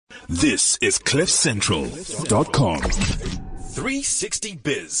This is CliffCentral.com.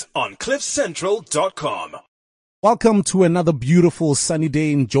 360biz on CliffCentral.com. Welcome to another beautiful sunny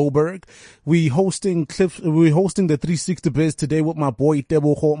day in Joburg. We're hosting the 360 Biz today with my boy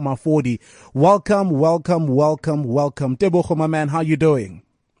Tebogo Mafodi. Welcome. Tebogo, my man, how you doing?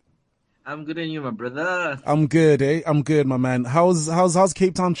 I'm good, and you, my brother? I'm good, I'm good, my man. How's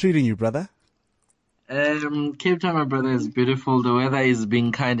Cape Town treating you, brother? Cape Town, my brother, is beautiful. The weather is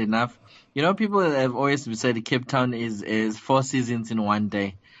being kind enough. You know, people have always said Cape Town is 4 seasons in one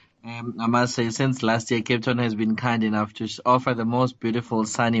day. I must say, since last year, Cape Town has been kind enough to offer the most beautiful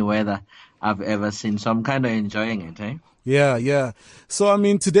sunny weather I've ever seen. So I'm kind of enjoying it, eh? Yeah.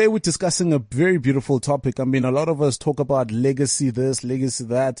 So, today we're discussing a very beautiful topic. A lot of us talk about legacy this, legacy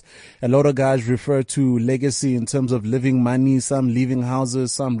that. A lot of guys refer to legacy in terms of leaving money, some leaving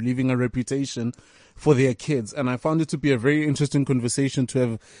houses, some leaving a reputation for their kids. And I found it to be a very interesting conversation to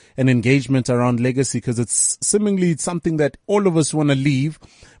have an engagement around legacy, because it's seemingly something that all of us want to leave.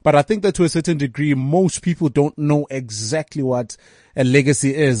 But I think that to a certain degree, most people don't know exactly what a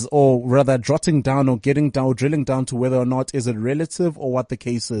legacy is, or rather jotting down or getting down or drilling down to whether or not is it relative or what the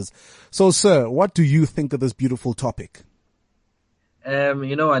case is. So, sir, what do you think of this beautiful topic?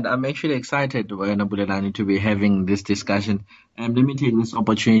 You know what? I'm actually excited, Nabulelani, to be having this discussion. Let me take this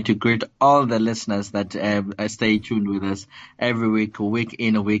opportunity to greet all the listeners that stay tuned with us every week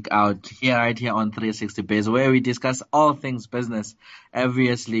in, week out, right here on 360 Biz, where we discuss all things business.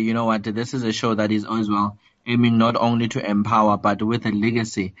 Obviously, you know what? This is a show that is as well aiming not only to empower, but with a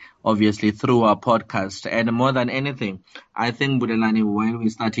legacy, obviously, through our podcast. And more than anything, I think, Bulelani, when we're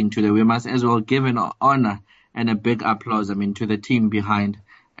starting today, we must as well give an honor and a big applause, to the team behind,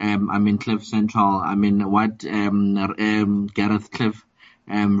 Cliff Central. What Gareth, Cliff,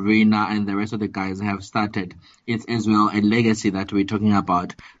 Rena, and the rest of the guys have started. It's as well a legacy that we're talking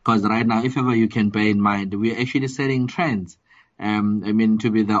about. Because right now, if ever you can bear in mind, we're actually setting trends. To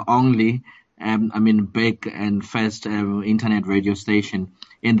be the only, big and first internet radio station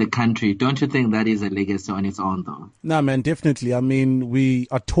in the country. Don't you think that is a legacy on its own, though? No, man, definitely. We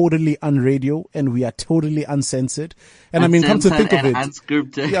are totally unradio and we are totally uncensored. And come to think of it.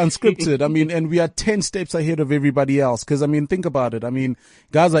 Unscripted. Yeah, unscripted. And we are 10 steps ahead of everybody else. Cause think about it.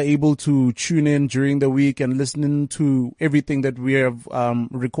 Guys are able to tune in during the week and listen to everything that we have,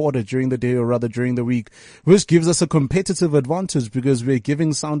 recorded during the day, or rather during the week, which gives us a competitive advantage because we're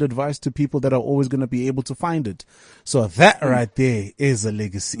giving sound advice to people that are always going to be able to find it. So that right there is a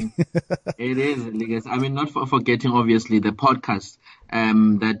legacy. It is a legacy. Not for forgetting, obviously, the podcast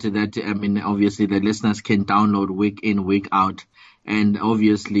that obviously the listeners can download week in, week out. And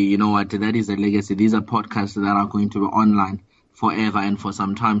obviously, you know what, that is a legacy. These are podcasts that are going to be online forever and for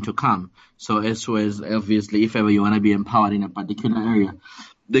some time to come. So as well as, obviously, if ever you want to be empowered in a particular area,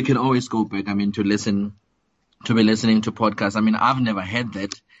 they can always go back, to be listening to podcasts. I've never had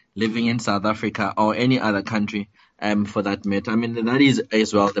that living in South Africa or any other country. For that matter. That is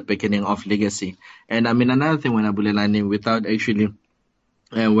as well the beginning of legacy. And another thing, when Abulelani, without actually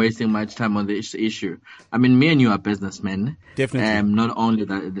wasting much time on this issue, me and you are businessmen. Definitely. Not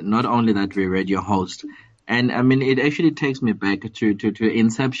only that we're radio host. And it actually takes me back to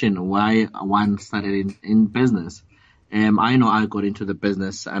inception, why one started in business. I know I got into the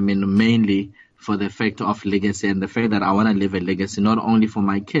business, mainly for the fact of legacy and the fact that I want to leave a legacy, not only for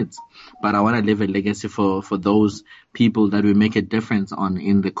my kids, but I want to leave a legacy for those people that we make a difference on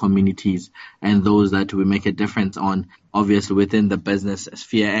in the communities, and those that we make a difference on, obviously, within the business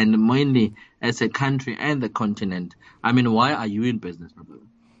sphere, and mainly as a country and the continent. Why are you in business, my brother?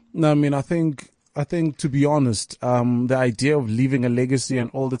 No, I think to be honest, the idea of leaving a legacy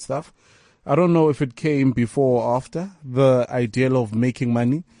and all that stuff, I don't know if it came before or after the ideal of making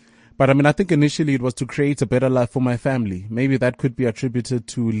money. But I think initially it was to create a better life for my family. Maybe that could be attributed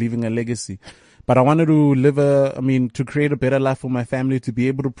to leaving a legacy. But I wanted to to create a better life for my family, to be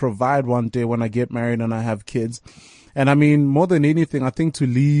able to provide one day when I get married and I have kids. And more than anything, I think to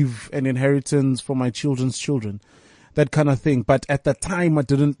leave an inheritance for my children's children. That kind of thing. But at the time, I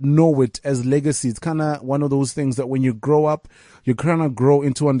didn't know it as legacy. It's kind of one of those things that when you grow up, you kind of grow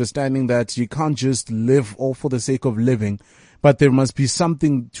into understanding that you can't just live all for the sake of living. But there must be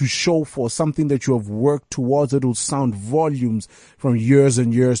something to show for, something that you have worked towards that will sound volumes from years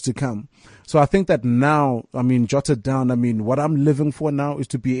and years to come. So I think that now, jotted down, what I'm living for now is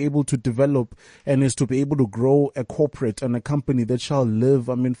to be able to develop and is to be able to grow a corporate and a company that shall live,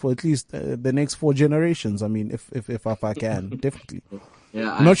 for at least the next 4 generations. If I can, definitely.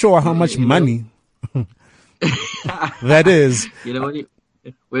 Yeah, I'm not sure how much money that is.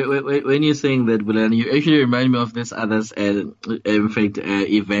 When you're saying that, Bulelani, you actually remind me of this other,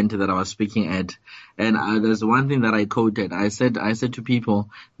 event that I was speaking at. And there's one thing that I quoted. I said to people,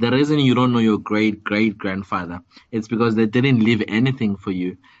 the reason you don't know your great grandfather, it's because they didn't leave anything for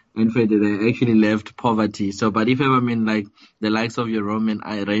you. In fact, they actually left poverty. So, but if ever, like the likes of your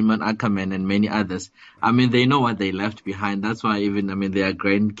Raymond Ackerman and many others, they know what they left behind. That's why even, they are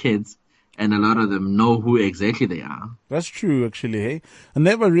grandkids and a lot of them know who exactly they are. That's true, actually. Hey, I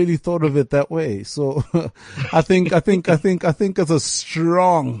never really thought of it that way. So, I think it's a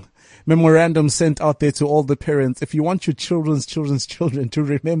strong memorandum sent out there to all the parents. If you want your children's children to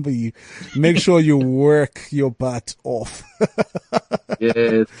remember you, make sure you work your butt off.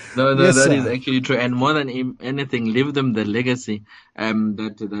 Yes, no, Yes, that sir. is actually true. And more than anything, leave them the legacy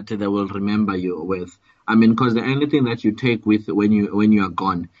that they will remember you with. Because the only thing that you take with when you are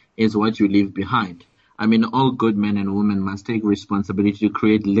gone is what you leave behind. All good men and women must take responsibility to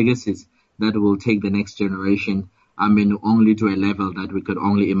create legacies that will take the next generation. Only to a level that we could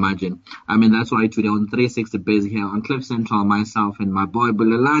only imagine. That's why today on 360 Base here on Cliff Central, myself and my boy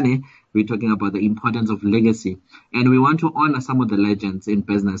Bulelani, we're talking about the importance of legacy. And we want to honor some of the legends in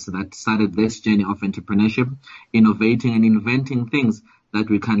business that started this journey of entrepreneurship, innovating and inventing things that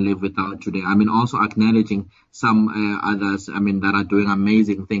we can't live without today. Also acknowledging some others, that are doing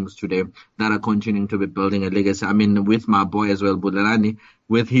amazing things today, that are continuing to be building a legacy. With my boy as well, Bulelani,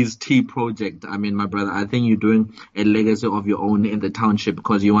 with his tea project. My brother, I think you're doing a legacy of your own in the township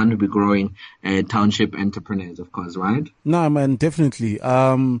because you want to be growing township entrepreneurs, of course, right? No, man, definitely.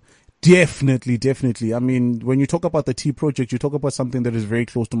 Definitely. When you talk about the Tea Project, you talk about something that is very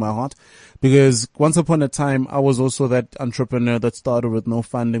close to my heart because once upon a time, I was also that entrepreneur that started with no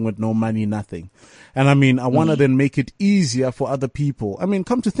funding, with no money, nothing. And I want to then make it easier for other people.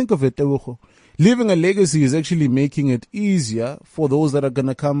 Come to think of it, leaving a legacy is actually making it easier for those that are going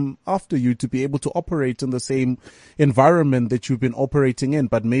to come after you to be able to operate in the same environment that you've been operating in,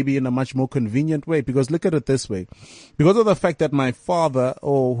 but maybe in a much more convenient way. Because look at it this way. Because of the fact that my father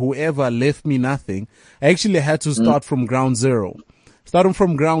or whoever left me nothing, I actually had to start from ground zero. Starting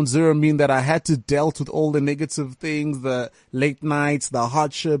from ground zero mean that I had to dealt with all the negative things, the late nights, the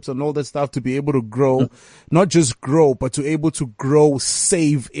hardships and all that stuff to be able to grow, not just grow, but to able to grow,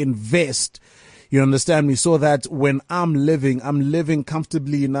 save, invest. You understand me? So that when I'm living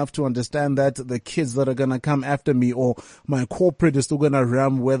comfortably enough to understand that the kids that are going to come after me or my corporate is still going to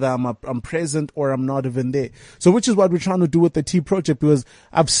run whether I'm present or I'm not even there. So which is what we're trying to do with the Tea Project because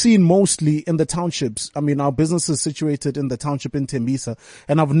I've seen mostly in the townships. Our business is situated in the township in Tembisa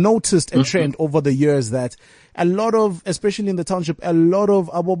and I've noticed a trend over the years that a lot of, especially in the township, a lot of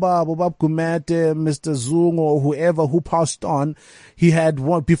Abobab Gumete, Mr. Zung or whoever who passed on, he had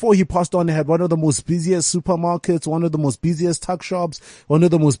one of the most busiest supermarkets, one of the most busiest tuck shops, one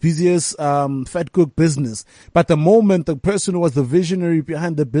of the most busiest fat cook business. But the moment the person who was the visionary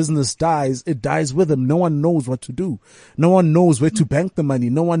behind the business dies, it dies with him. No one knows what to do. No one knows where to bank the money.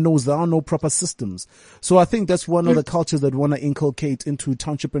 No one knows there are no proper systems. So I think that's one of the cultures that we want to inculcate into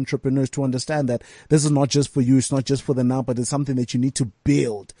township entrepreneurs to understand that this is not just for you, it's not just for the now, but it's something that you need to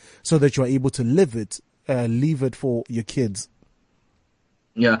build so that you are able to leave it for your kids.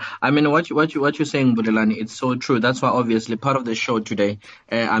 Yeah, what you're saying, Bulelani, it's so true. That's why obviously part of the show today,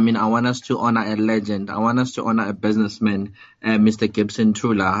 I want us to honor a legend. I want us to honor a businessman, Mr. Gibson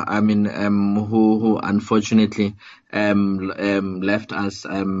Tula. Who unfortunately left us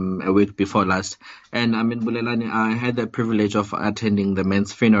a week before last. And Bulelani, I had the privilege of attending the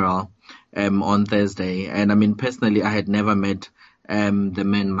man's funeral on Thursday. And personally, I had never met the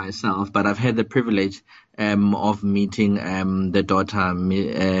man myself, but I've had the privilege of meeting the daughter,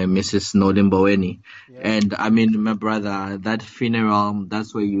 Mrs. Nolimboweni. Yeah. And my brother, that funeral,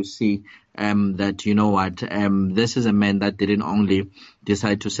 that's where you see that, you know what, this is a man that didn't only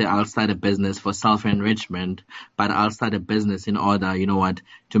decide to say, I'll start a business for self-enrichment, but I'll start a business in order, you know what,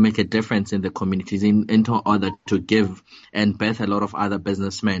 to make a difference in the communities, in order to give and birth a lot of other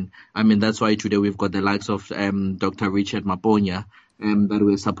businessmen. That's why today we've got the likes of Dr. Richard Maponya, that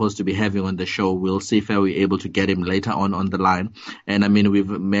we're supposed to be having on the show. We'll see if we're able to get him later on the line. And we've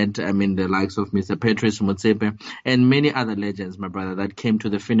met, the likes of Mr. Patrice Motsepe and many other legends, my brother, that came to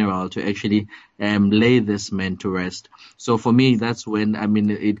the funeral to actually lay this man to rest. So for me, that's when,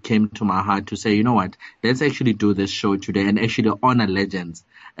 it came to my heart to say, you know what, let's actually do this show today and actually honor legends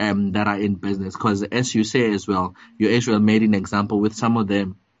that are in business. Because as you say as well, you actually made an example with some of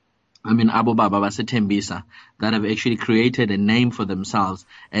them. Abu Baba Basetembisa, that have actually created a name for themselves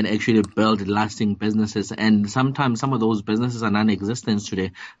and actually built lasting businesses. And sometimes some of those businesses are non-existent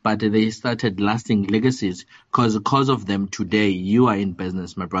today, but they started lasting legacies because of them today, you are in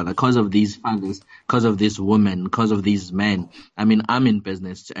business, my brother. Because of these fathers, because of these women, because of these men. I'm in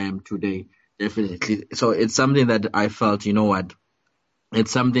business today, definitely. So it's something that I felt, you know what?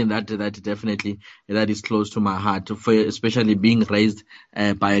 It's something that definitely that is close to my heart, for especially being raised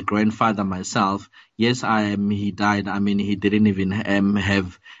by a grandfather myself. Yes, he died. He didn't even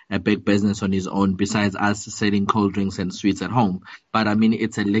have a big business on his own besides us selling cold drinks and sweets at home. But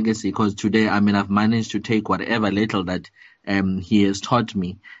it's a legacy because today I've managed to take whatever little that he has taught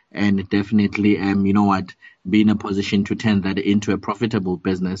me, and definitely you know what, be in a position to turn that into a profitable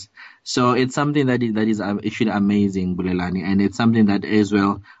business. So it's something that is actually amazing, Bulelani, and it's something that as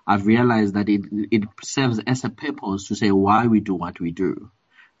well I've realized that it serves as a purpose to say why we do what we do,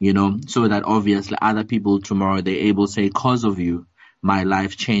 so that obviously other people tomorrow they're able to say, because of you, my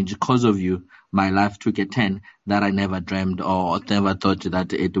life changed. Because of you, my life took a turn that I never dreamed or never thought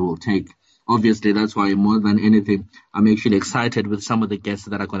that it will take. Obviously, that's why more than anything, I'm actually excited with some of the guests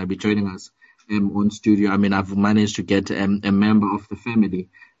that are going to be joining us on studio. I've managed to get a member of the family,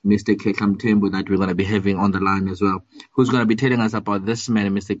 Mr. Kekam Tembo, that we're going to be having on the line as well, who's going to be telling us about this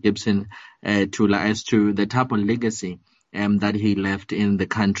man, Mr. Gibson Tula, as to the type of legacy that he left in the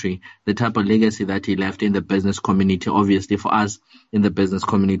country, the type of legacy that he left in the business community. Obviously, for us in the business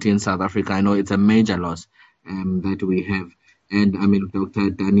community in South Africa, I know it's a major loss that we have. And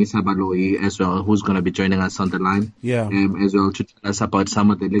Dr. Danisa Baloyi as well, who's going to be joining us on the line, as well, to tell us about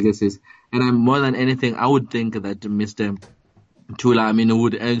some of the legacies. And more than anything, I would think that Mr. Tula,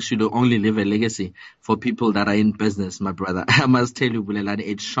 would actually only leave a legacy for people that are in business, my brother. I must tell you, Bulelani,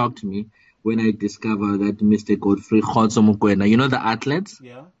 it shocked me when I discovered that Mr. Godfrey Khotso Mokoena, the athletes?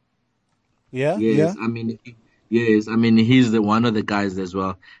 Yeah. Yes, Yes, he's one of the guys as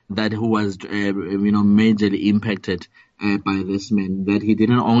well who was, majorly impacted by this man. That he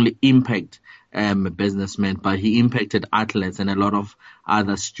didn't only impact businessmen, but he impacted athletes and a lot of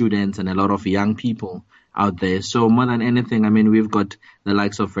other students and a lot of young people out there. So more than anything, we've got the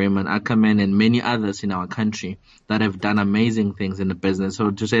likes of Raymond Ackerman and many others in our country that have done amazing things in the business.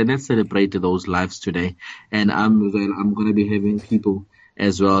 So to say, let's celebrate those lives today. And I'm going to be having people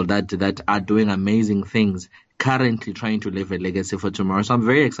as well that are doing amazing things, currently trying to leave a legacy for tomorrow. So I'm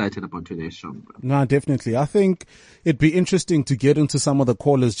very excited about today's show. No, definitely. I think it'd be interesting to get into some of the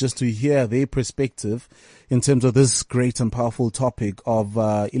callers just to hear their perspective in terms of this great and powerful topic of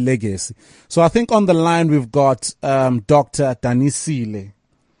legacy. So I think on the line we've got Dr. Danisile.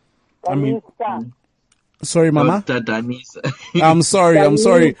 Sorry, Mama. Dr. Danisa.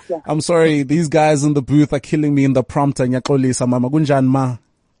 I'm sorry. These guys in the booth are killing me in the prompter. Ngiyaxolisa mama, kunjani ma?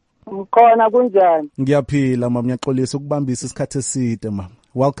 Khona kunjani? Ngiyaphila mama, ngiyaxolisa ukubambisa isikhathi eside mama.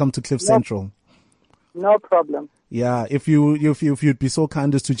 Welcome to Cliff Central. No problem. Yeah, if you'd be so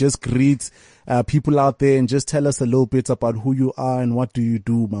kind as to just greet people out there and just tell us a little bit about who you are and what do you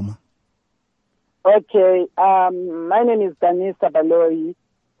do, mama. Okay, my name is Danisa Baloyi,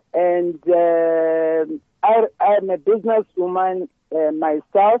 and I'm a businesswoman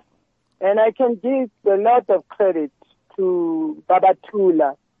myself, and I can give a lot of credit to Baba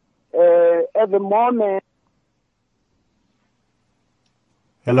Tula. At the moment.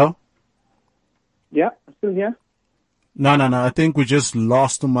 Hello? Yeah, still here? No. I think we just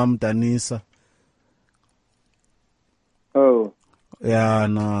lost Mom Danisa. Oh. Yeah,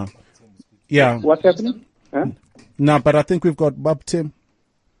 no. Yeah. What's happening? Huh? No, but I think we've got Bob Tim.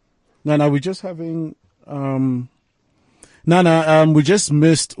 No, we're just having, we just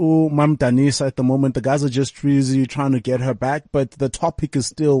missed Mom Danisa at the moment. The guys are just busy trying to get her back, but the topic is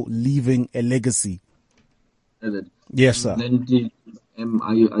still leaving a legacy. Is it? Yes, sir. Then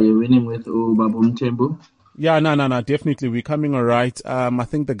are you winning with Babu Mthembu? Yeah, no, definitely. We're coming all right. I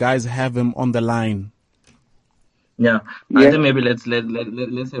think the guys have him on the line. Yeah. I think maybe let's have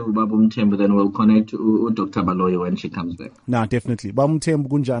Babu Mthembu, then we'll connect to Dr. Baloyi when she comes back. No, definitely. Babu Mthembu,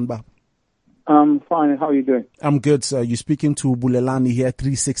 kunjani ba? I'm fine. How are you doing? I'm good, sir. You're speaking to Bulelani here,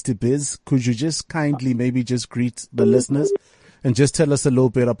 360 Biz. Could you just kindly maybe just greet the listeners and just tell us a little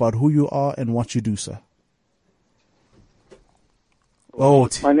bit about who you are and what you do, sir?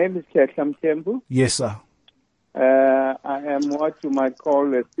 My name is Kekam Tembu. Yes, sir. I am what you might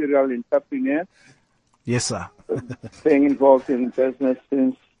call a serial entrepreneur. Yes, sir. Being involved in business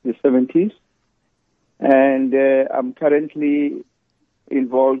since the 70s. And I'm currently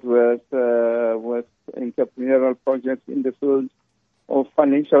involved with entrepreneurial projects in the field of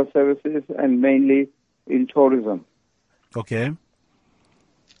financial services and mainly in tourism. Okay.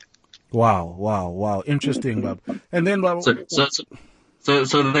 Wow. Interesting, Bob. And then, Bob, So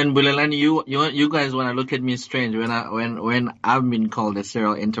then, Bulelani, you guys want to look at me strange when I've been called a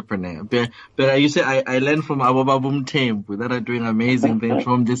serial entrepreneur. But you say I learned from Abobabum Tempu that are doing amazing things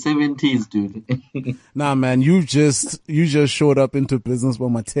from the 70s, dude. nah, man, you just showed up into business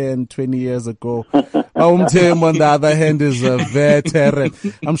from 10, 20 years ago. Tim, on the other hand, is a veteran.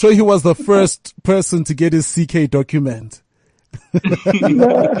 I'm sure he was the first person to get his CK document.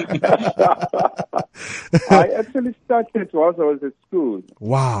 I actually started whilst I was at school.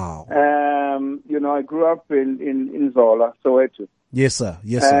 Wow. I grew up in Zola, Soweto. Yes, sir.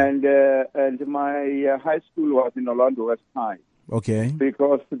 And my high school was in Orlando West High. Okay.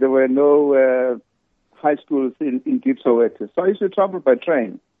 Because there were no high schools in Deep Soweto. So I used to travel by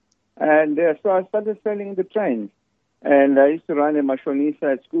train. And so I started selling the trains. And I used to run a mashonisa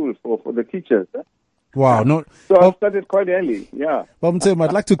at school for the teachers. Wow. No. So I started quite early, yeah. But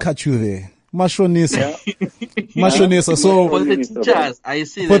I'd like to cut you there. Mashonisa. Yeah. Mashonisa. So for the teachers, I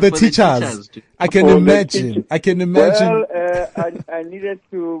see. For the teachers, I can imagine. Well, I needed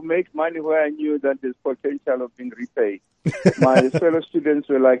to make money where I knew that there's potential of being repaid. My fellow students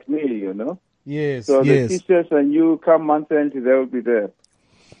were like me, you know. Yes. So the teachers and you come month end, they will be there.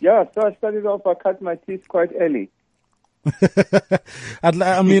 Yeah. So I started off. I cut my teeth quite early.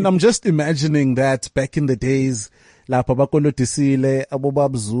 I'm just imagining that back in the days, lapha bakolotisile,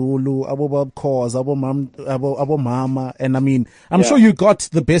 abobab Zulu, abobab Khoza, abomama, and I'm sure you got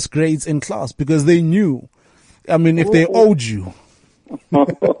the best grades in class because they knew. If they owed you.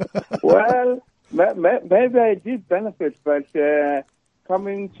 Well, maybe I did benefit, but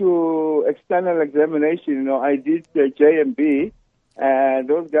coming to external examination, I did JMB. And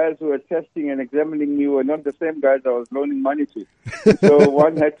those guys who were testing and examining me were not the same guys I was loaning money to. So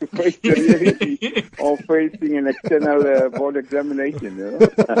one had to face the reality of facing an external board examination.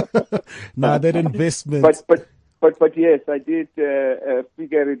 That investment. But yes, I did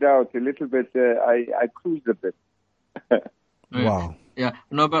figure it out a little bit. I cruised a bit. Wow. Yeah,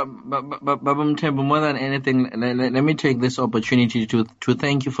 no, but more than anything, let me take this opportunity to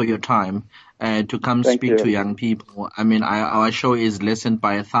thank you for your time, to come speak to young people. Our show is listened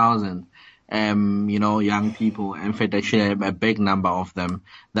by 1,000, young people. In fact, actually a big number of them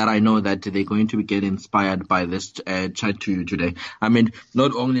that I know that they're going to get inspired by this chat to you today.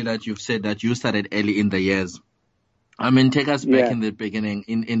 Not only that you've said that you started early in the years. Take us back in the beginning,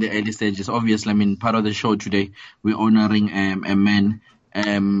 in the early stages. Obviously, part of the show today, we're honoring a man,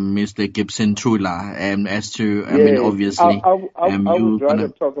 Mr. Gibson Trula, as to, obviously. I would rather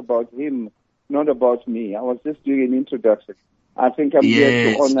talk about him, not about me. I was just doing an introduction. I think I'm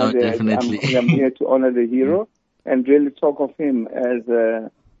here to honor I'm here to honor the hero and really talk of him as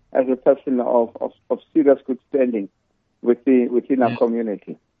a person of serious good standing within our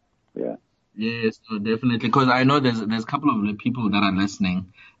community. Yeah. Yes, no, definitely. Because I know there's a couple of people that are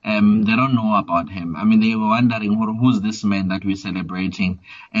listening. They don't know about him. They were wondering who's this man that we're celebrating,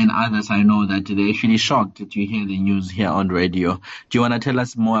 and others I know that they're actually shocked to hear the news here on radio. Do you want to tell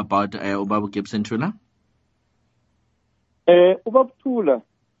us more about Ubaba Gibson Trula? Ubaba Trula,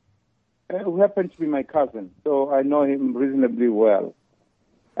 who happened to be my cousin, so I know him reasonably well.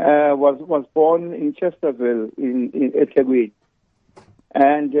 Was born in Chesterville in eThekwini.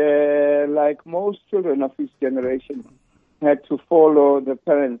 And like most children of his generation, had to follow the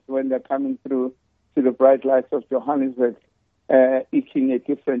parents when they're coming through to the bright lights of Johannesburg, eating a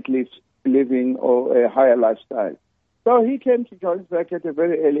different living or a higher lifestyle. So he came to Johannesburg at a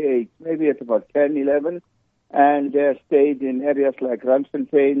very early age, maybe at about 10, 11, and stayed in areas like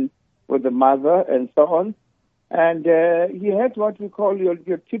Randfontein with the mother and so on. And he had what we call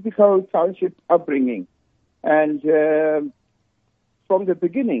your typical township upbringing. And from the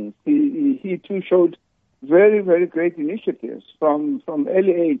beginning, he too showed very, very great initiatives. From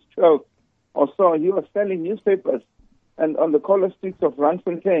early age, 12 or so, he was selling newspapers and on the collar streets of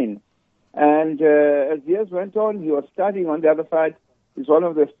Randfontein. And as years went on, he was studying on the other side. He's one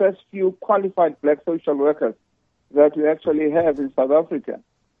of the first few qualified black social workers that we actually have in South Africa,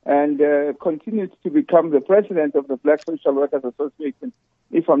 and continued to become the president of the Black Social Workers Association,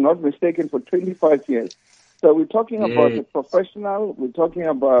 if I'm not mistaken, for 25 years. So we're talking about a professional, we're talking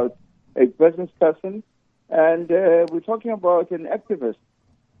about a business person, and we're talking about an activist.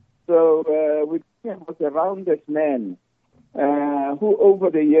 So we're talking about a rounded man who over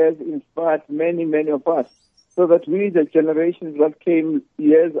the years inspired many, many of us, so that we, the generations that came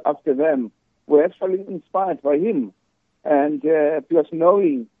years after them, were actually inspired by him. And because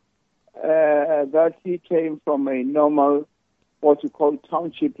knowing that he came from a normal, what you call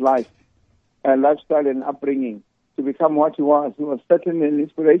township life, lifestyle and upbringing, to become what he was certainly an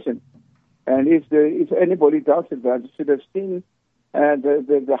inspiration. And if anybody doubted that, you should have seen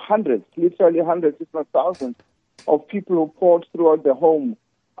the hundreds, literally hundreds, if not thousands, of people who poured throughout the home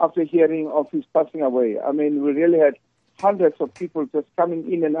after hearing of his passing away. I mean, we really had hundreds of people just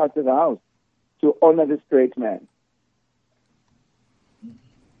coming in and out of the house to honor this great man.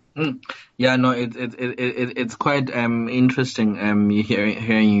 Yeah, no, it's quite interesting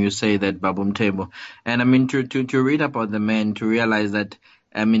hearing you say that, Babu Mthembu. And I mean to read about the man, to realize that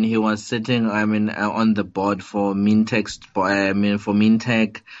I mean he was sitting on the board for Mintex, for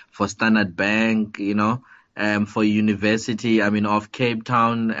Mintech, for Standard Bank, for University of Cape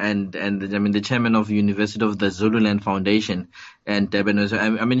Town, and the chairman of University of the Zululand Foundation, and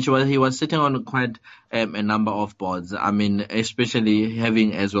he was sitting on quite a number of boards. I mean, especially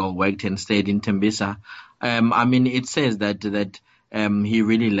having as well worked and stayed in Tembisa. It says that he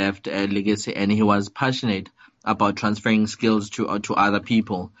really left a legacy, and he was passionate about transferring skills to other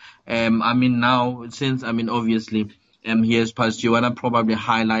people. Now, since obviously he has passed, you want to probably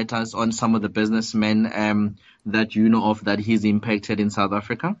highlight us on some of the businessmen that you know of that he's impacted in South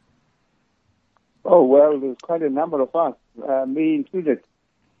Africa? Oh, well, there's quite a number of us, me included.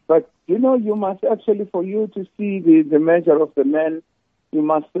 But, you must actually, for you to see the measure of the man, you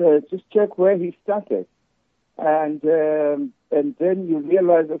must just check where he started. And then you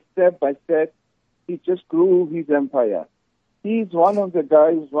realize that step by step, he just grew his empire. He's one of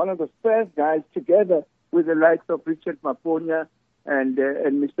the first guys together with the likes of Richard Maponya and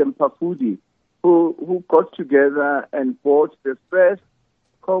Mr. Mpafudi, who got together and bought the first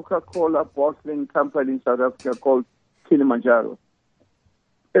Coca-Cola bottling company in South Africa called Kilimanjaro.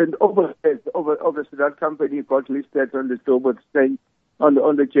 And obviously that company got listed on the Joburg Exchange, on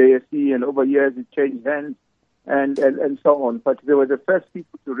the JSE, and over years it changed hands and so on. But they were the first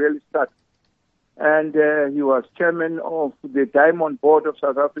people to really start. And he was chairman of the Diamond Board of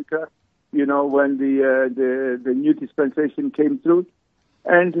South Africa, when the new dispensation came through.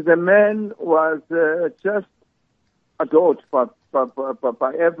 And the man was just adored by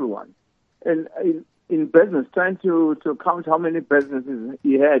everyone. And in business, trying to count how many businesses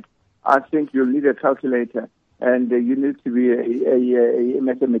he had, I think you'll need a calculator, and you need to be a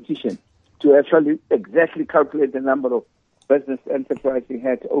mathematician to actually exactly calculate the number of business enterprises he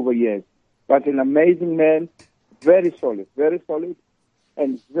had over years. But an amazing man, very solid,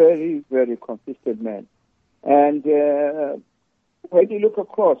 and very, very consistent man. And when you look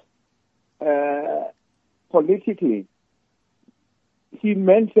across politically, he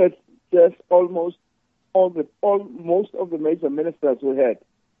mentored just most of the major ministers we had.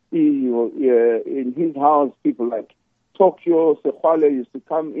 In his house, people like Tokyo, Sekhwale used to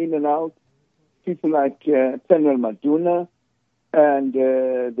come in and out. People like Samuel Maduna and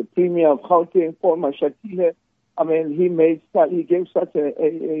the Premier of Gauteng, Paul Mashatile. I mean, he gave such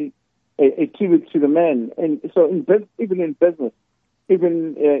a tribute to the man. And so even in business,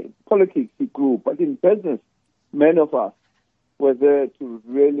 even politics, he grew. But in business, many of us were there to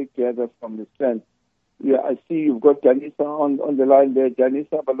really gather from the strength. Yeah, I see you've got Janisa on the line there.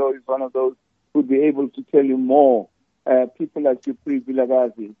 Janisa Balo is one of those who'd be able to tell you more. People like Yupri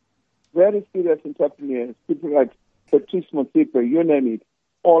Vilagazi, very serious entrepreneurs, people like Patrice Motsepe, you name it.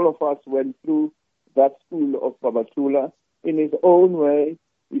 All of us went through that school of Babatula. In his own way,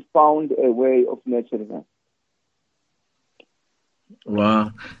 he found a way of nurturing us.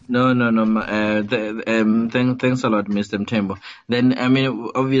 Wow. No. Thanks a lot, Mr. Mthembu. Then,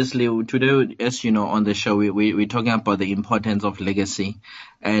 obviously, today, as you know, on the show, we're talking about the importance of legacy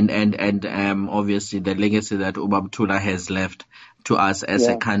and obviously the legacy that Ubab has left to us as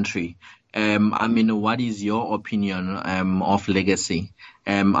a country. What is your opinion of legacy?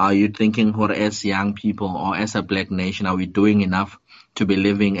 Are you thinking, or as young people or as a black nation, are we doing enough to be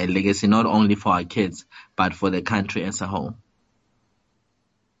leaving a legacy, not only for our kids, but for the country as a whole?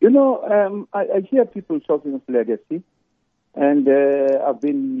 I hear people talking of legacy, and I've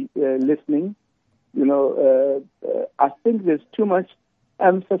been listening. I think there's too much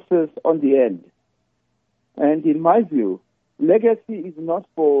emphasis on the end. And in my view, legacy is not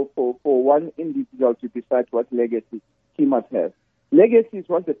for one individual to decide what legacy he must have. Legacy is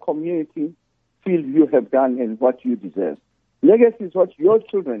what the community feels you have done and what you deserve. Legacy is what your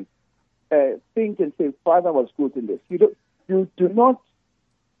children think and say, Father was good in this. You do not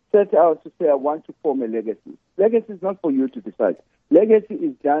set out to say, I want to form a legacy. Legacy is not for you to decide. Legacy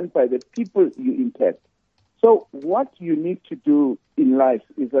is done by the people you impact. So what you need to do in life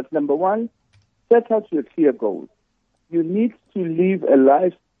is that, number one, set out your clear goals. You need to live a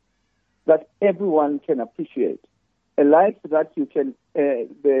life that everyone can appreciate, a life that you can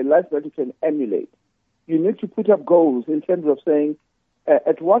emulate. You need to put up goals in terms of saying,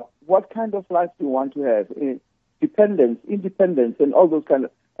 at what kind of life you want to have, dependence, independence, and all those kind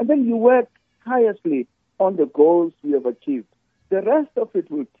of. And then you work tirelessly on the goals you have achieved. The rest of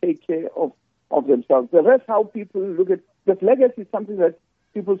it will take care of themselves. The rest, how people look at that legacy, is something that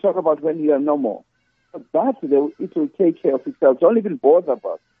people talk about when you are no more. But it will take care of itself. Don't even bother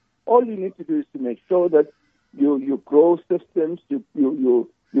about it. All you need to do is to make sure that you grow systems, you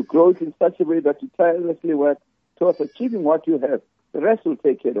grow it in such a way that you tirelessly work towards achieving what you have. The rest will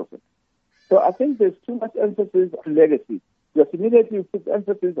take care of it. So I think there's too much emphasis on legacy. Just immediately put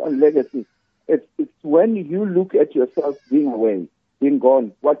emphasis on legacy. It's when you look at yourself being away, being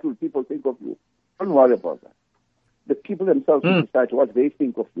gone, what will people think of you? Don't worry about that. The people themselves will decide what they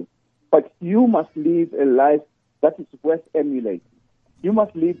think of you. But you must live a life that is worth emulating. You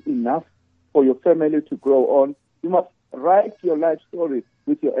must live enough for your family to grow on. You must write your life story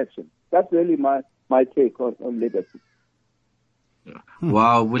with your actions. That's really my take on legacy.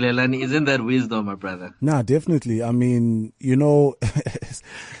 Wow, Bulelani, isn't that wisdom, my brother? No, definitely. I mean,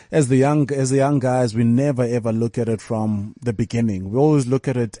 as the young guys, we never ever look at it from the beginning. We always look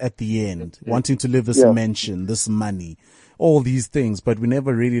at it at the end, wanting to live this mansion, this money, all these things, but we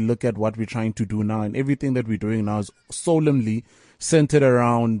never really look at what we're trying to do now. And everything that we're doing now is solemnly centered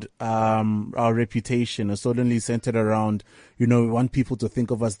around our reputation, or solemnly centered around, we want people to think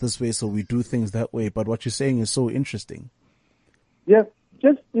of us this way, so we do things that way. But what you're saying is so interesting. Yeah,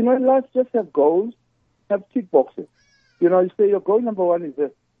 just, life just have goals, have tick boxes. You say your goal number one is a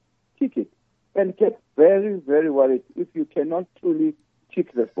tick it, and get very, very worried if you cannot truly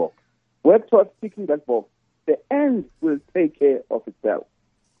tick that box. Work towards ticking that box. The end will take care of itself,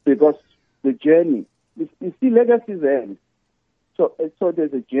 because the journey, you see, legacy is the end. So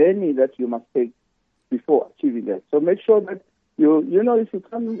there's a journey that you must take before achieving that. So make sure that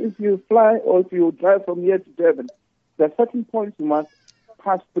if you fly or if you drive from here to Durban, there are certain points you must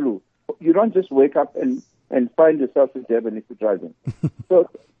pass through. You don't just wake up and find yourself in Durban if you're driving. So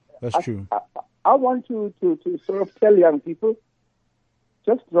that's true. I want to sort of tell young people,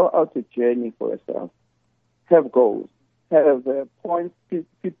 just draw out a journey for yourself. Have goals. Have points,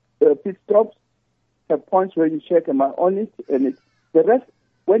 pit stops. Have points where you check, am I on it? And the rest,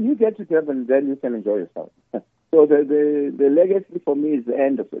 when you get to Durban, then you can enjoy yourself. So the legacy for me is the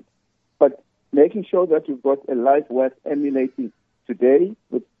end of it. But making sure that you've got a life worth emulating today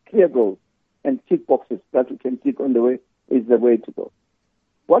with clear goals and tick boxes that you can tick on the way is the way to go.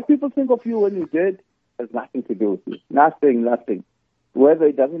 What people think of you when you're dead has nothing to do with you. Nothing. Whether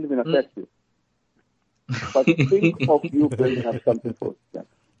it doesn't even affect you. But think of you building up something for them.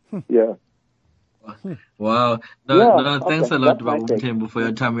 Yeah. Wow. Thanks a lot, Babu Mthembu, for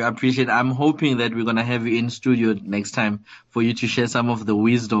your time. We appreciate it. I'm hoping that we're going to have you in studio next time for you to share some of the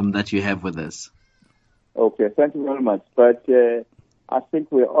wisdom that you have with us. Okay, thank you very much. But I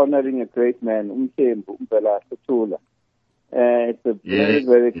think we're honoring a great man, Mthembu Mbela Sithula. It's a very,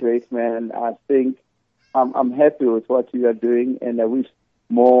 very great man. I think I'm happy with what you are doing, and I wish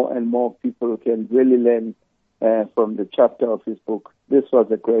more and more people can really learn from the chapter of his book. This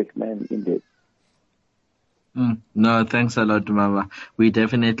was a great man indeed. No, thanks a lot, Mama. We're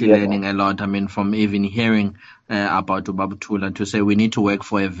definitely learning a lot. I mean, from even hearing about Babu Thula, to say we need to work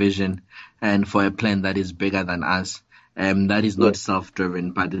for a vision and for a plan that is bigger than us. That is not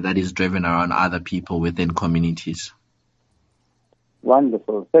self-driven, but that is driven around other people within communities.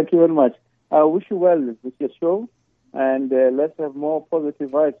 Wonderful. Thank you very much. I wish you well with your show, and let's have more positive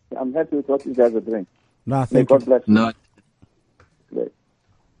vibes. I'm happy with what you guys are doing. No, thank you. God bless you.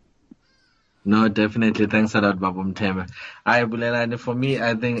 No, definitely. Thanks a lot, Babu Mthembu. For me,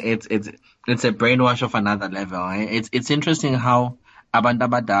 I think it's a brainwash of another level. It's interesting how abantu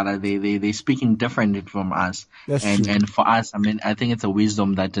abadala they speaking differently from us. That's true. And for us, I mean, I think it's a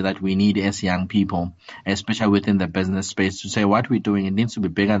wisdom that we need as young people, especially within the business space, to say what we're doing, it needs to be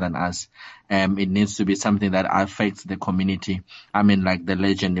bigger than us. It needs to be something that affects the community. I mean, like the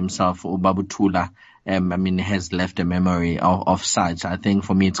legend himself, Babu Thula, has left a memory of such. I think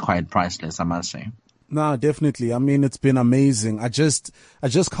for me, it's quite priceless, I must say. No, definitely. I mean, it's been amazing. I just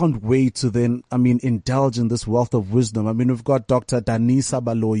can't wait to then, indulge in this wealth of wisdom. I mean, we've got Dr. Danisa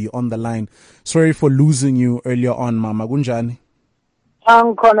Baloyi on the line. Sorry for losing you earlier on, Mama. Kunjani?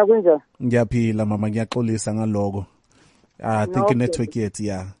 Khona kunjani? Ngiyaphila, Mama. Ngiyaxolisa ngalogo. I think network yet,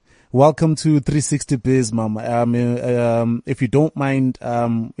 yeah. Welcome to 360 Biz, Mama. If you don't mind,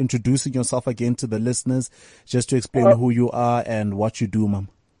 introducing yourself again to the listeners, just to explain who you are and what you do, Mama.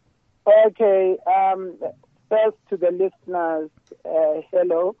 Okay. First to the listeners,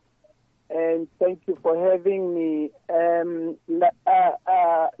 hello, and thank you for having me.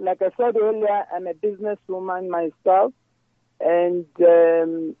 Like I said earlier, I'm a businesswoman myself,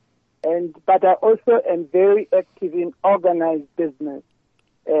 but I also am very active in organized business,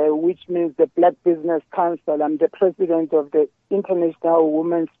 which means the Black Business Council. I'm the president of the International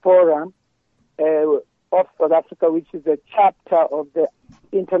Women's Forum of South Africa, which is a chapter of the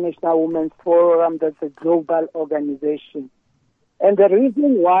International Women's Forum. That's a global organization. And the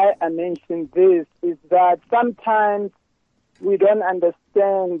reason why I mention this is that sometimes we don't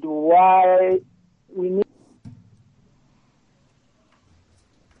understand why we need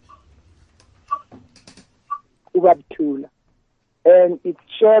Ubabtula. And it's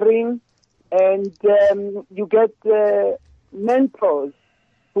sharing, and you get mentors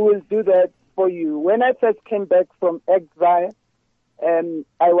who will do that for you. When I first came back from exile,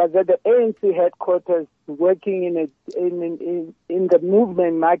 I was at the ANC headquarters working in the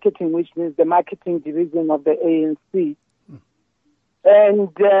movement marketing, which means the marketing division of the ANC. And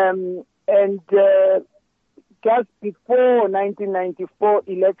just before 1994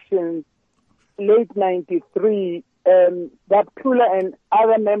 elections, late 93, Baptula and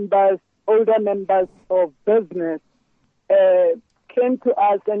other members, older members of business, came to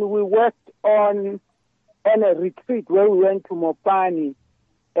us, and we worked on a retreat where we went to Mopani,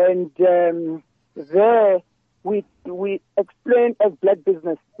 and there we explained as Black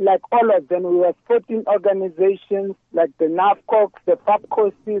business, like all of them. We were 14 organizations like the NAFCOC, the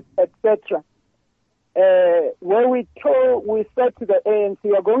FAPCOSIS, etc. Where we said to the ANC,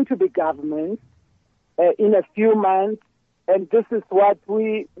 we are going to be government in a few months, and this is what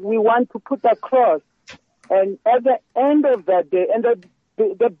we want to put across. And at the end of that day, and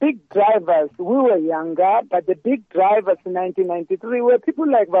the big drivers, we were younger, but the big drivers in 1993 were people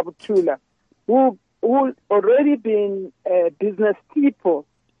like Babutula, who already been business people.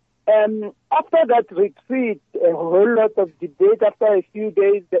 After that retreat, a whole lot of debate, after a few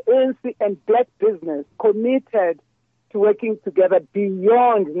days, the ANC and Black business committed to working together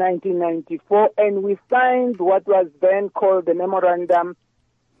beyond 1994, and we signed what was then called the Memorandum,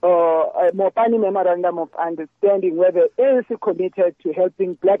 Mopani Memorandum of Understanding, where the ANC committed to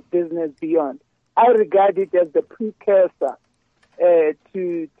helping Black business beyond. I regard it as the precursor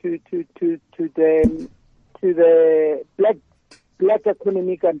to the Black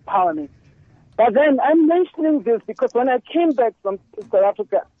economic empowerment. But then I'm mentioning this because when I came back from South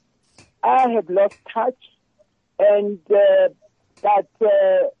Africa, I had lost touch, and but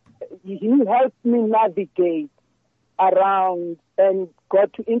he helped me navigate around and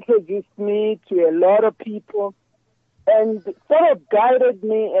got to introduce me to a lot of people and sort of guided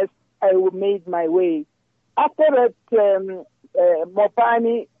me as I made my way. After that,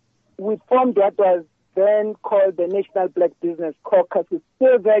 Mopani, we formed what was then called the National Black Business Caucus. It's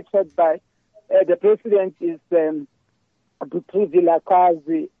still there, chaired by the president is Butri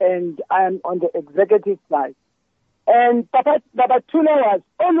Vilakazi, and I'm on the executive side. And Babatula was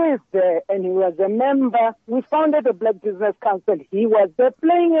always there, and he was a member. We founded the Black Business Council. He was there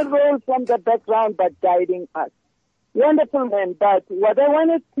playing a role from the background, but guiding us. Wonderful man. But what I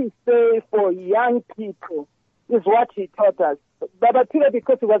wanted to say for young people is what he taught us. Babatula,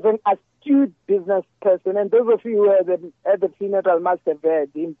 because he was an astute business person, and those of you who were at the funeral must have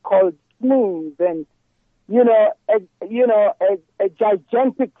heard him called smooth and, a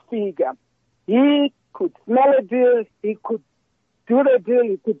gigantic figure. He could smell a deal, he could do the deal,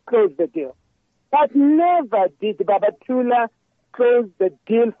 he could close the deal. But never did Babatula close the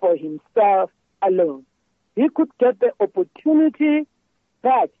deal for himself alone. He could get the opportunity,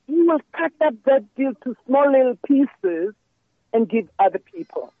 but he will cut up that deal to small little pieces and give other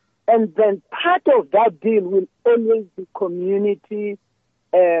people. And then part of that deal will always be community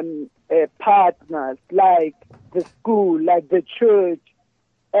partners, like the school, like the church,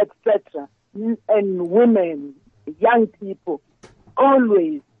 etc., and women, young people,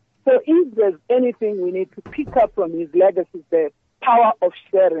 always. So if there's anything we need to pick up from his legacy, the power of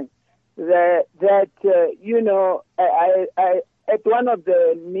sharing. I at one of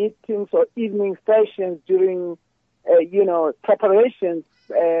the meetings or evening sessions during, preparations,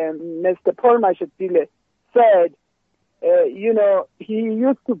 Mr. Paul Mashatile said, he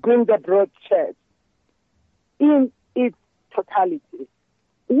used to bring the broad church in its totality.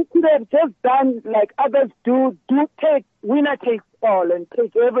 He could have just done like others do take, winner takes all and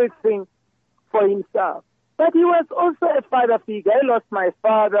take everything for himself. But he was also a father figure. I lost my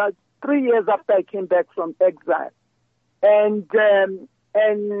father 3 years after I came back from exile. And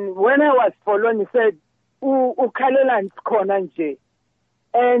when I was following, he said, "Ukhalela khona nje."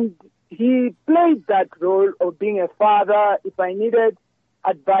 And he played that role of being a father. If I needed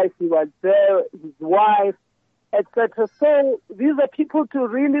advice, he was there, his wife, etc. So these are people to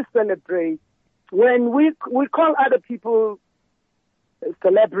really celebrate. When we call other people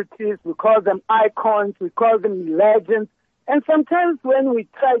celebrities, we call them icons, we call them legends. And sometimes when we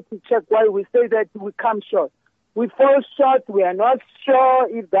try to check why we say that, we come short. We fall short. We are not sure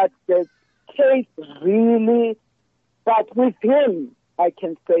if that's the case really. But with him, I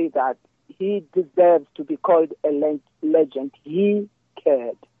can say that he deserves to be called a legend. He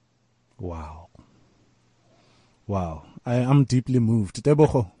cared. Wow. Wow. I am deeply moved.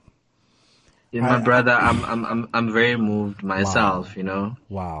 Tebogo. Yeah, my brother, I'm very moved myself, Wow. you know.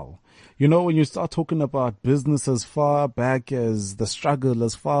 Wow. You know, when you start talking about business as far back as the struggle,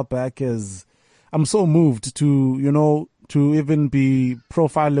 as far back as, I'm so moved to, you know, to even be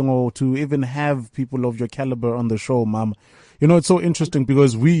profiling or to even have people of your caliber on the show, Mom. You know, it's so interesting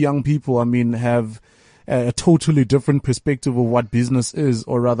because we young people, I mean, have a totally different perspective of what business is,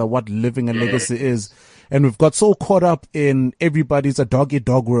 or rather what living a legacy is. And we've got so caught up in everybody's a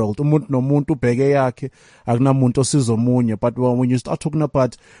dog-eat-dog world. Umuntu nomuntu ubheke yakhe, akunamuntu osiza omunye. But when you start talking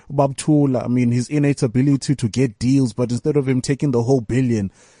about Ubab Thula, I mean, his innate ability to get deals, but instead of him taking the whole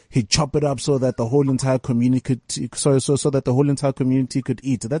billion, he'd chop it up so that the whole entire community could, so that the whole entire community could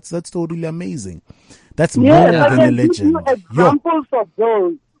eat. That's totally amazing. That's more I than a can give legend. you examples of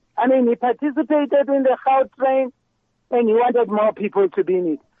those. I mean, he participated in the Gautrain and he wanted more people to be in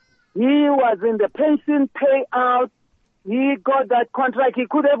it. He was in the pension payout. He got that contract. He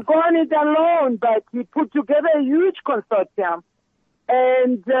could have gone it alone, but he put together a huge consortium.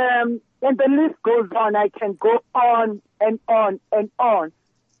 And the list goes on. I can go on and on and on.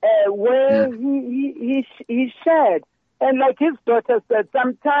 Where he shared. And like his daughter said,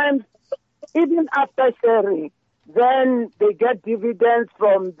 sometimes even after sharing, then they get dividends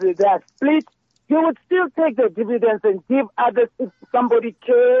from their split. He would still take the dividends and give others. If somebody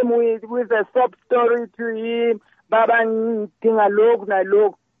came with a sob story to him, but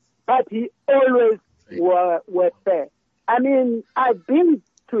he always were fair. I mean, I've been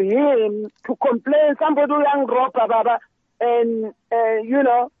to him to complain, somebody young Baba, and you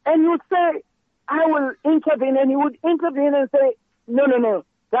know, and he would say, I will intervene, and he would intervene and say, no,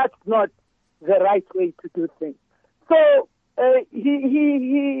 that's not the right way to do things. So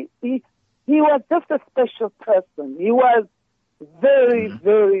he was just a special person. He was very,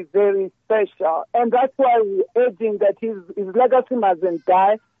 very, very special. And that's why we're urging that his legacy mustn't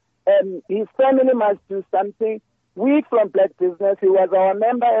die. His family must do something. We from Black Business, he was our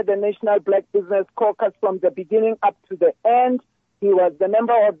member at the National Black Business Caucus from the beginning up to the end. He was the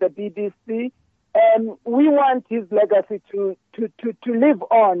member of the BBC. And we want his legacy to live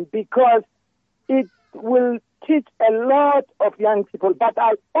on because it will teach a lot of young people. But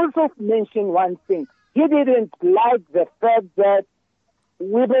I'll also mention one thing. He didn't like the fact that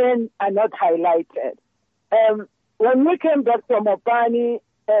women are not highlighted. When we came back from Mopani,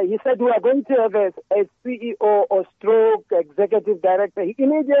 he said we are going to have a CEO or stroke executive director. He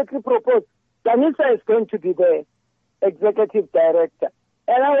immediately proposed, Danisa is going to be the executive director.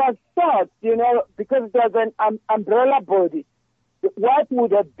 And I was shocked, you know, because it was an umbrella body. What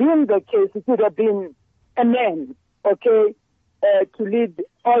would have been the case? It would have been a man, okay, to lead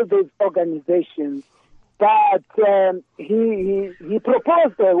all those organizations. But he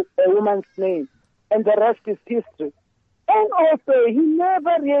proposed a woman's name, and the rest is history. And also, he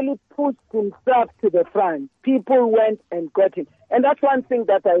never really pushed himself to the front. People went and got him. And that's one thing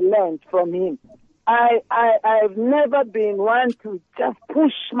that I learned from him. I've never been one to just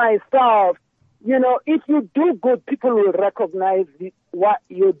push myself. You know, if you do good, people will recognize what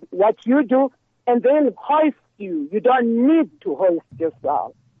you do, and they'll hoist you. You don't need to hoist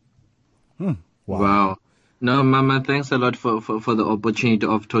yourself. Wow. No, Mama, thanks a lot for the opportunity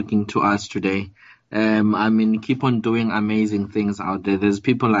of talking to us today. I mean, keep on doing amazing things out there. There's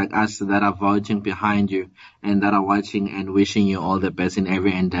people like us that are vouching behind you and that are watching and wishing you all the best in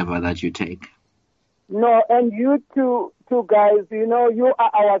every endeavor that you take. No, and you two guys, you know, you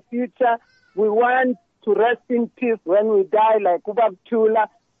are our future. We want to rest in peace when we die like Ubab Thula.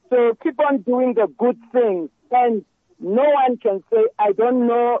 So keep on doing the good things. And no one can say, I don't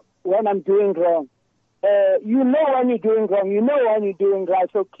know when I'm doing wrong. You know when you're doing wrong. You know when you're doing right.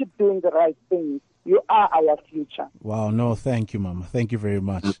 So keep doing the right things. You are our future. Wow. No, thank you, Mama. Thank you very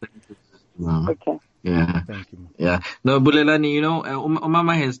much. Thank you, Mama. Okay. Yeah. Thank you, Mama. Yeah. No, Bulelani, you know,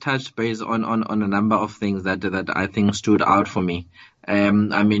 Mama has touched base on a number of things that I think stood out for me. I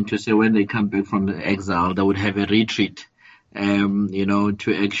mean, to say when they come back from the exile, they would have a retreat. You know,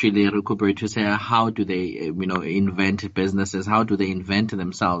 to actually recuperate, to say how do they, you know, invent businesses, how do they invent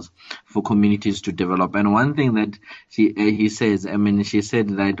themselves for communities to develop. And one thing that he says, I mean, she said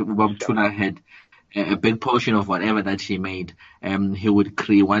that Ubab Thula had a big portion of whatever that he made, he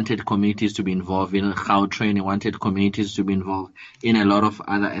wanted communities to be involved in Gautrain, he wanted communities to be involved in a lot of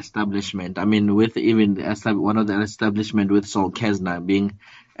other establishment. I mean, with even one of the establishment with Sol Kesner being,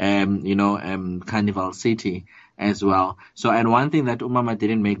 Carnival City as well. So, and one thing that Umama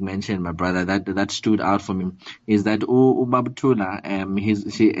didn't make mention, my brother, that stood out for me is that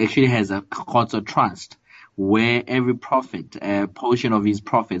Ubabtula, she actually has a Khotso trust, where every profit, a portion of his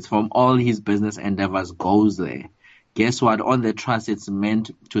profits from all his business endeavors goes there. Guess what? On the trust, it's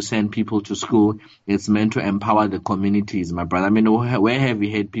meant to send people to school. It's meant to empower the communities, my brother. I mean, where have you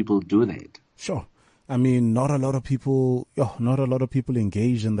had people do that? Sure. I mean, not a lot of people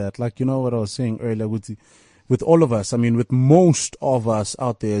engage in that. Like, you know what I was saying earlier with all of us. I mean, with most of us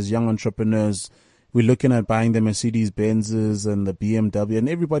out there as young entrepreneurs, we're looking at buying the Mercedes Benzes and the BMW, and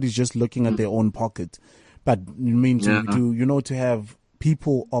everybody's just looking at their own pocket. But I mean, to have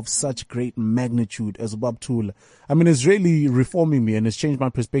people of such great magnitude as Ubabtula, I mean, it's really reforming me and it's changed my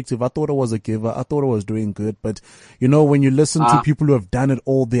perspective. I thought I was a giver. I thought I was doing good. But, when you listen to people who have done it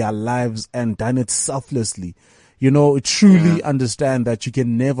all their lives and done it selflessly, truly understand that you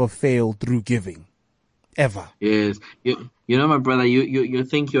can never fail through giving. Ever. Yes. My brother, you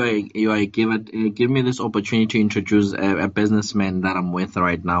think you are a giver. Give me this opportunity to introduce a businessman that I'm with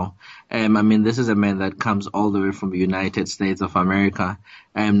right now. I mean, this is a man that comes all the way from the United States of America,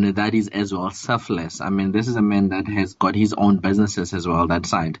 and that is as well selfless. I mean, this is a man that has got his own businesses as well, that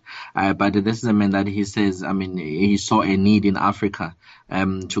side. But this is a man that he says, I mean, he saw a need in Africa,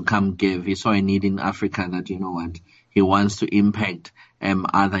 to come give. He saw a need in Africa that, he wants to impact,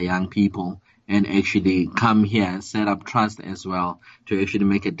 other young people, and actually come here and set up trust as well to actually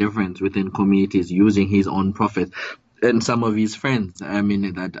make a difference within communities using his own profit and some of his friends,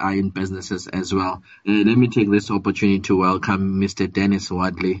 that are in businesses as well. Let me take this opportunity to welcome Mr. Dennis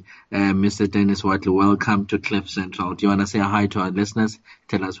Wadley. Mr. Dennis Wadley, welcome to Cliff Central. Do you want to say hi to our listeners?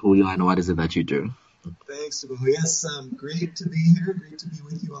 Tell us who you are and what is it that you do? Thanks. Well, yes, great to be here. Great to be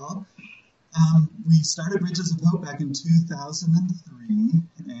with you all. We started Bridges of Hope back in 2003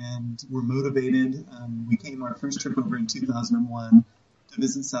 and were motivated. We came our first trip over in 2001 to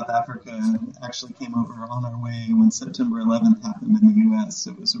visit South Africa, and actually came over on our way when September 11th happened in the U.S.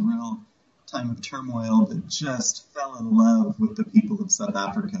 So it was a real time of turmoil, but just fell in love with the people of South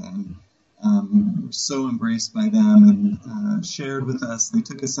Africa and were so embraced by them and shared with us. They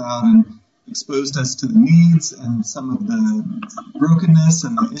took us out and exposed us to the needs and some of the brokenness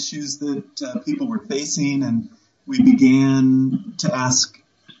and the issues that people were facing. And we began to ask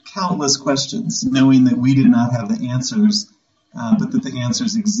countless questions, knowing that we did not have the answers, but that the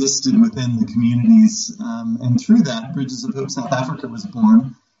answers existed within the communities. And through that, Bridges of Hope South Africa was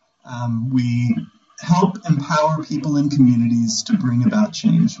born. We help empower people in communities to bring about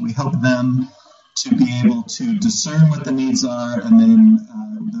change. We help them to be able to discern what the needs are, and then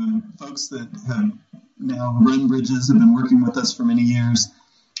the folks that have now run Bridges have been working with us for many years.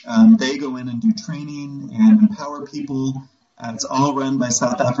 They go in and do training and empower people. It's all run by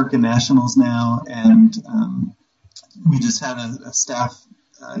South African nationals now, and we just had a staff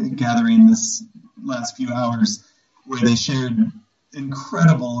gathering this last few hours where they shared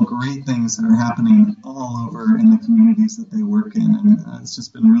incredible, great things that are happening all over in the communities that they work in, and it's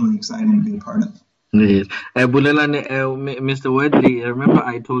just been really exciting to be a part of. Yes. Bulelani, Mr. Wadley, remember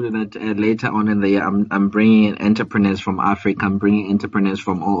I told you that later on in the year I'm bringing in entrepreneurs from Africa, I'm bringing entrepreneurs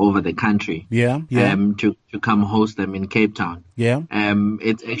from all over the country. To come host them in Cape Town.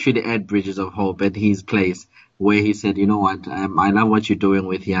 It's actually at Bridges of Hope at his place, where he said, you know what, I love what you're doing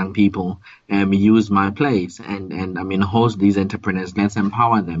with young people. Use my place and host these entrepreneurs. Let's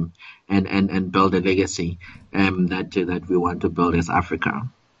empower them and build a legacy that we want to build as Africa.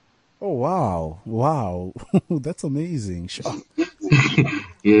 Oh, wow. That's amazing. Sure.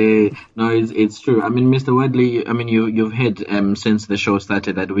 Yeah, no, it's true. I mean, Mr. Wadley, you've heard since the show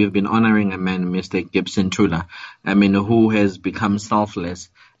started that we've been honoring a man, Mr. Gibson Tula, who has become selfless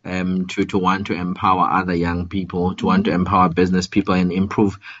to want to empower other young people, to want to empower business people and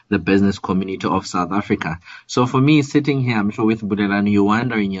improve the business community of South Africa. So for me, sitting here, I'm sure with Bulelani, you're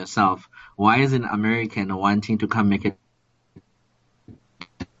wondering yourself, why is an American wanting to come make a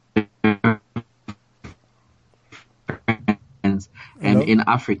and in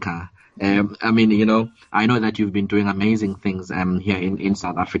Africa? I know that you've been doing amazing things here in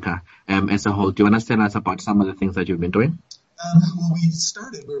South Africa as a whole. Do you want to tell us about some of the things that you've been doing? Well,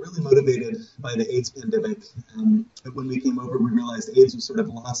 we're really motivated by the AIDS pandemic. When we came over, we realized AIDS was sort of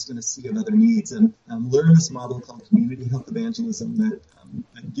lost in a sea of other needs, and learned this model called community health evangelism that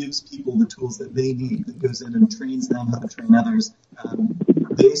gives people the tools that they need, that goes in and trains them how to train others.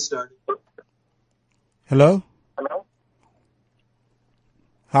 They started Hello?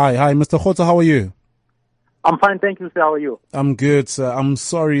 Hi, Mr. Khotsa, how are you? I'm fine, thank you, sir. How are you? I'm good, sir. I'm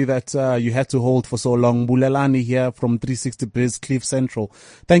sorry that you had to hold for so long. Bulelani here from 360 Biz, Cliff Central.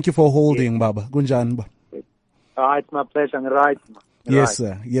 Thank you for holding, Baba. Gunjan. It's my pleasure. Right. Yes,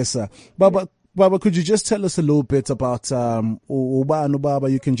 sir. Yes, sir. Baba, could you just tell us a little bit about Uba and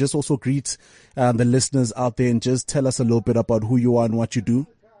Baba? You can just also greet the listeners out there and just tell us a little bit about who you are and what you do.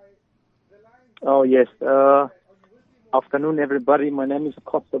 Oh, yes. Afternoon, everybody. My name is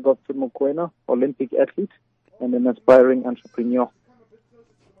Khotsa Dr. Mokoena, Olympic athlete and an aspiring entrepreneur.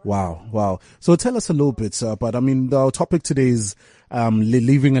 Wow. So tell us a little bit, sir. But I mean, our topic today is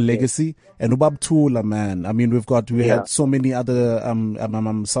leaving a legacy. And Ubab Tula, man. I mean, we had so many other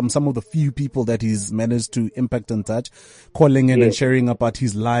some of the few people that he's managed to impact and touch, calling in and sharing about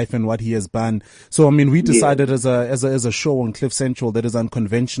his life and what he has done. So I mean, we decided as a show on Cliff Central that is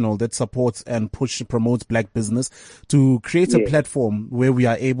unconventional, that supports and promotes black business, to create a platform where we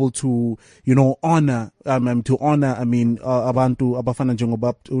are able to, honor abantu abafana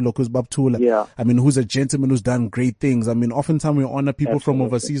njengobab Tula. I mean, who's a gentleman who's done great things. I mean, oftentimes we honor people from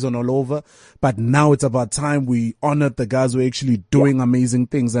overseas and all over, but now it's about time we honor the guys who are actually doing amazing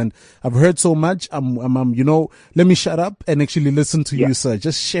things. And I've heard so much. Let me shut up and actually listen to you, sir.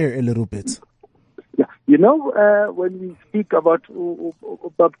 Just share a little bit. Yeah. When we speak about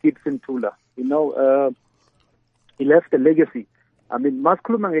Bob Gibson Tula, he left a legacy. I mean,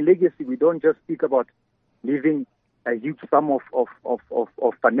 maskulumang a legacy, we don't just speak about leaving a huge sum of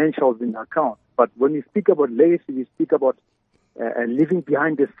financials in account. But when we speak about legacy, we speak about living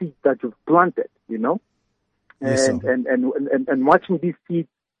behind the seed that you've planted, and watching these seeds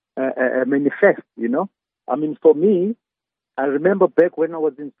manifest, I mean, for me, I remember back when I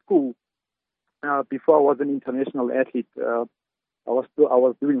was in school, before I was an international athlete, I was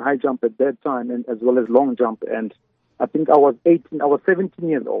doing high jump at that time, and as well as long jump, and I think I was 17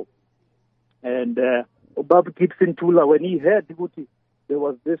 years old. And Bob Gibson Tula, when he heard Djibouti, there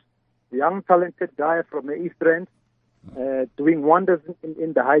was this young talented guy from the East Rand, doing wonders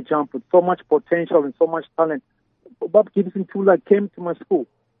in the high jump with so much potential and so much talent. Bob Gibson Tula came to my school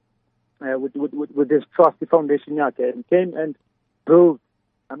with his trusty foundation and came and built.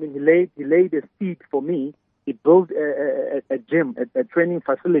 I mean, he laid a seed for me. He built a gym, a training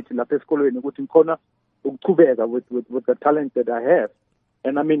facility, with the talent that I have.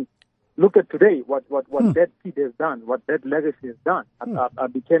 And I mean, look at today, what that seed has done, what that legacy has done. I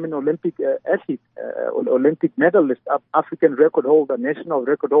became an Olympic athlete, Olympic medalist, African record holder, national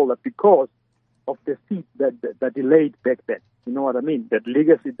record holder, because of the seed that he laid back then. You know what I mean? That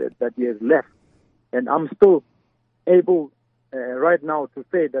legacy that he has left. And I'm still able right now to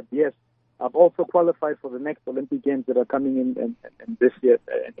say that, yes, I've also qualified for the next Olympic Games that are coming in this year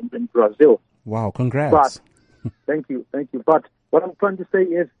in Brazil. Wow, congrats. But, thank you. But what I'm trying to say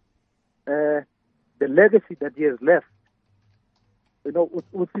is, the legacy that he has left,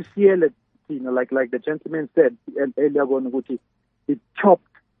 like the gentleman said earlier on, he chopped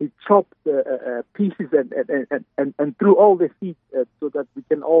pieces and threw all the seeds so that we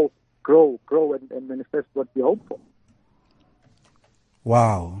can all grow and manifest what we hope for.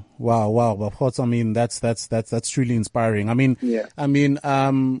 Wow. Of course, I mean, that's truly inspiring. I mean,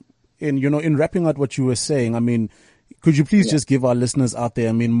 in wrapping up what you were saying, I mean, could you please just give our listeners out there,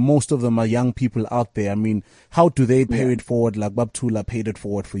 I mean, most of them are young people out there. I mean, how do they pay it forward like Bob Tula paid it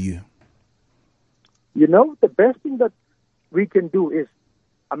forward for you? The best thing that we can do is,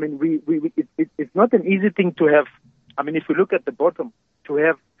 I mean, it's not an easy thing to have. I mean, if you look at the bottom, to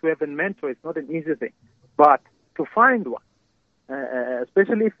have a mentor, it's not an easy thing. But to find one,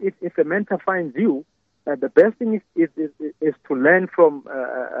 especially if a mentor finds you, the best thing is to learn from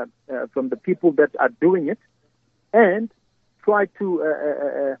the people that are doing it, and try to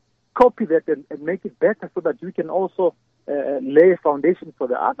copy that and make it better, so that you can also lay a foundation for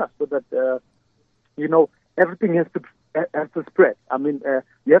the others, so that everything has to spread. I mean,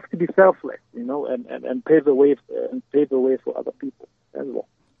 you have to be selfless, and pave the way for other people as well.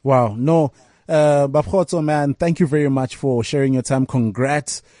 Wow, no. Babkhotso, man, thank you very much for sharing your time.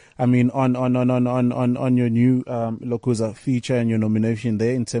 Congrats. I mean, on your new Lokuza feature and your nomination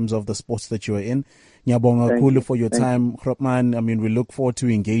there in terms of the sports that you are in. Nyabonga Kulu for your time, Kropman. I mean, we look forward to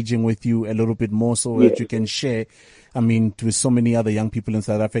engaging with you a little bit more so that you can share, I mean, with so many other young people in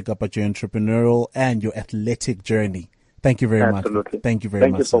South Africa about your entrepreneurial and your athletic journey. Thank you very much. Thank you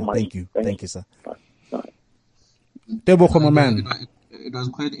very much. Thank you so much. Thank you, sir. Tebo, man. it was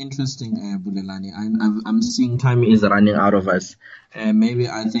quite interesting, Bulelani. I'm seeing time is running out of us. Maybe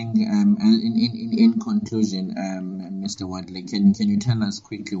I think in conclusion, Mr. Wadley, can you tell us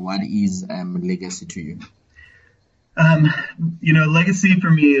quickly what is legacy to you? Legacy for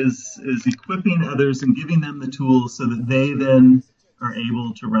me is equipping others and giving them the tools so that they then are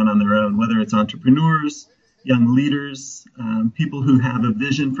able to run on their own, whether it's entrepreneurs, young leaders, people who have a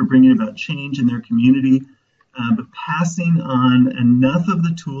vision for bringing about change in their community, but passing on enough of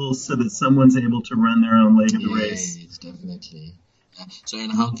the tools so that someone's able to run their own leg of the race. Yes, definitely. So,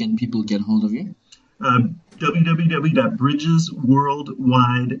 and how can people get hold of you?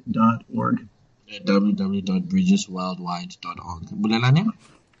 www.bridgesworldwide.org. www.bridgesworldwide.org. Bulelani?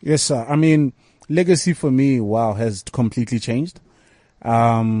 Yes, sir. I mean, legacy for me, has completely changed.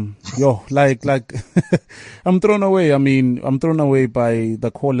 Like I'm thrown away. I mean, I'm thrown away by the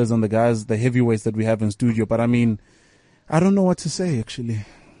callers and the guys, the heavyweights that we have in studio. But I mean, I don't know what to say, actually.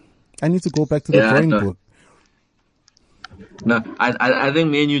 I need to go back to the drawing board. No, I think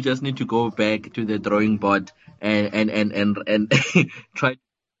me and you just need to go back to the drawing board and try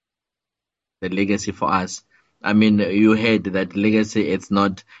the legacy for us. I mean, you heard that legacy, it's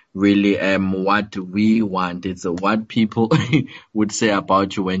not really what we want. It's what people would say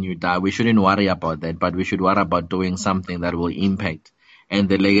about you when you die. We shouldn't worry about that, but we should worry about doing something that will impact, and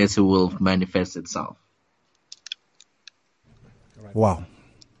the legacy will manifest itself. Wow.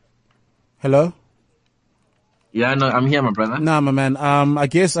 Hello? Yeah, no, I'm here, my brother. Nah, my man. I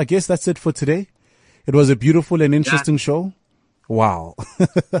guess that's it for today. It was a beautiful and interesting show. Wow.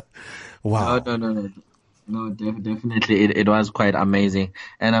 Wow. No, definitely. It was quite amazing.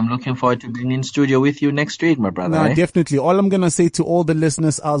 And I'm looking forward to being in studio with you next week, my brother. No, definitely. All I'm going to say to all the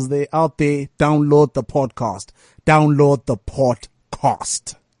listeners out there, download the podcast. Download the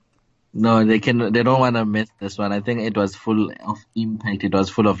podcast. No, they don't want to miss this one. I think it was full of impact. It was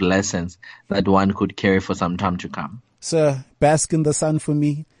full of lessons that one could carry for some time to come. Sir, bask in the sun for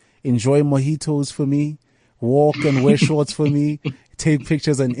me. Enjoy mojitos for me. Walk and wear shorts for me. Take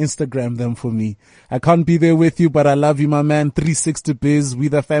pictures and Instagram them for me. I can't be there with you, but I love you, my man. 360 Biz, we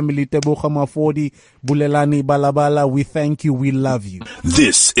the family. Teboga Mafodi, Bulelani, Balabala. We thank you. We love you.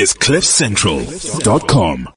 This is CliffCentral.com.